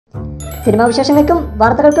Cinema വിശേഷങ്ങൾക്കും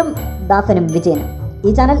വാർത്തകൾക്കും ദാസനും വിജയനും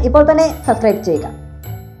ഈ ചാനൽ ഇപ്പോൾ തന്നെ സബ്സ്ക്രൈബ് ചെയ്യുക.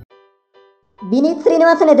 വിനീത്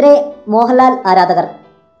ശ്രീനിവാസനെതിരെ മോഹൻലാൽ ആരാധകർ.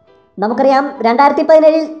 നമുക്കറിയാം,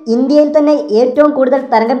 2017 ഇന്ത്യയിൽ തന്നെ ഏറ്റവും കൂടുതൽ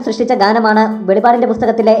തരംഗം സൃഷ്ടിച്ച ഗാനമാണ് വെളിപാടിൻ്റെ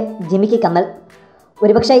പുസ്തകത്തിലെ ജിമിക്കി കമ്മൽ.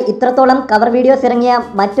 ഒരുപക്ഷെ ഇത്രത്തോളം കവർ വീഡിയോസ് ഇറങ്ങിയ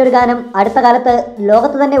മറ്റൊരു ഗാനം അടുത്ത കാലത്ത്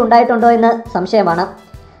ലോകത്ത് തന്നെ ഉണ്ടായിട്ടുണ്ടോ എന്ന് സംശയമാണ്.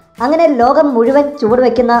 അങ്ങനെ ലോകം മുഴുവൻ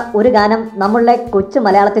ചുവടുവെക്കുന്ന ഒരു ഗാനം നമ്മളുടെ കൊച്ചു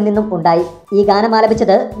മലയാളത്തിൽ നിന്നും ഉണ്ടായി. ഈ ഗാനം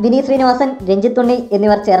ആലപിച്ചത് വിനീത് ശ്രീനിവാസൻ, രഞ്ജിത്ത് ഉണ്ണി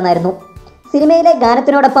എന്നിവർ ചേർന്നായിരുന്നു. സിനിമയിലെ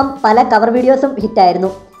ഗാനത്തിനോടൊപ്പം പല കവർ വീഡിയോസും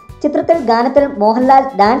ഹിറ്റായിരുന്നു. ചിത്രത്തിൽ ഗാനത്തിൽ മോഹൻലാൽ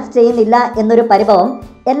ഡാൻസ് ചെയ്യുന്നില്ല എന്നൊരു പരിഭവം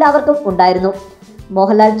എല്ലാവർക്കും ഉണ്ടായിരുന്നു.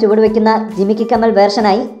 മോഹൻലാൽ ചുവടുവെക്കുന്ന ജിമിക്കി കമ്മൽ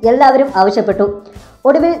വേർഷനായി എല്ലാവരും ആവശ്യപ്പെട്ടു.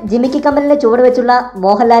 ഒടുവിൽ ജിമിക്കി കമ്മലിനെ ചുവടുവെച്ചുള്ള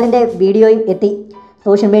മോഹൻലാലിൻ്റെ വീഡിയോയും എത്തി.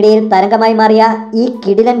 സോഷ്യൽ മീഡിയയിൽ തരംഗമായി മാറിയ ഈ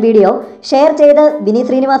കിടിലൻ വീഡിയോ ഷെയർ ചെയ്ത് വിനീത്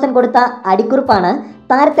ശ്രീനിവാസൻ കൊടുത്ത അടിക്കുറിപ്പാണ്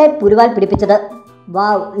താരത്തെ പുരുവാൽ പിടിപ്പിച്ചത്.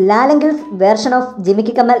 വാവ്, ലാലെങ്കിൽസ് വേർഷൻ ഓഫ്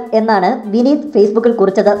ജിമിക്കി കമ്മൽ എന്നാണ് വിനീത് ഫേസ്ബുക്കിൽ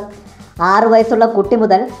കുറിച്ചത്. 6 വയസ്സുള്ള കുട്ടി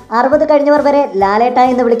മുതൽ 60 കഴിഞ്ഞവർ വരെ ലാലേട്ട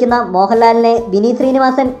എന്ന് വിളിക്കുന്ന മോഹൻലാലിനെ വിനീത്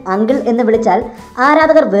ശ്രീനിവാസൻ അങ്കിൾ എന്ന് വിളിച്ചാൽ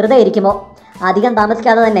ആരാധകർ വെറുതെ ഇരിക്കുമോ? അധികം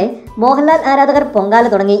താമസിക്കാതെ തന്നെ മോഹൻലാൽ ആരാധകർ പൊങ്കാല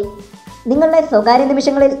തുടങ്ങി. നിങ്ങളുടെ സ്വകാര്യ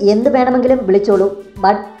നിമിഷങ്ങളിൽ എന്ത് വേണമെങ്കിലും വിളിച്ചോളൂ,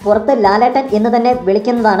 ബട്ട് പുറത്ത് ലാലേട്ടൻ എന്ന് തന്നെ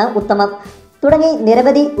വിളിക്കുന്നതാണ് ഉത്തമം തുടങ്ങി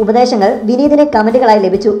നിരവധി ഉപദേശങ്ങൾ വിനീതിന് കമൻറ്റുകളായി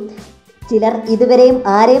ലഭിച്ചു. ചിലർ ഇതുവരെയും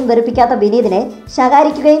ആരെയും വെറുപ്പിക്കാത്ത വിനീതിനെ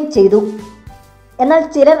ശകാരിക്കുകയും ചെയ്തു. എന്നാൽ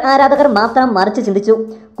ചിലർ ആരാധകർ മാത്രം മറിച്ച് ചിന്തിച്ചു.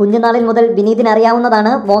 കുഞ്ഞുനാളിൽ മുതൽ വിനീതിന്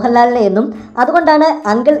അറിയാവുന്നതാണ് മോഹൻലാലിനെ എന്നും അതുകൊണ്ടാണ്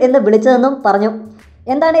അങ്കിൾ എന്ന് വിളിച്ചതെന്നും പറഞ്ഞു.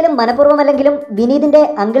 എന്താണേലും മനഃപൂർവ്വമല്ലെങ്കിലും വിനീതിൻ്റെ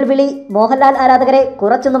അങ്കിൾ വിളി മോഹൻലാൽ ആരാധകരെ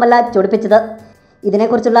കുറച്ചൊന്നുമല്ല ചൊടിപ്പിച്ചത്.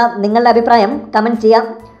 ഇതിനെക്കുറിച്ചുള്ള നിങ്ങളുടെ അഭിപ്രായം കമൻറ്റ് ചെയ്യാം.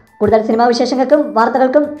 കൂടുതൽ സിനിമാ വിശേഷങ്ങൾക്കും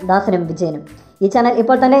വാർത്തകൾക്കും ദാസനും വിജയനും ഈ ചാനൽ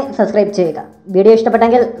ഇപ്പോൾ തന്നെ സബ്സ്ക്രൈബ് ചെയ്യുക. വീഡിയോ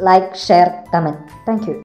ഇഷ്ടപ്പെട്ടെങ്കിൽ like, share, comment. Thank you.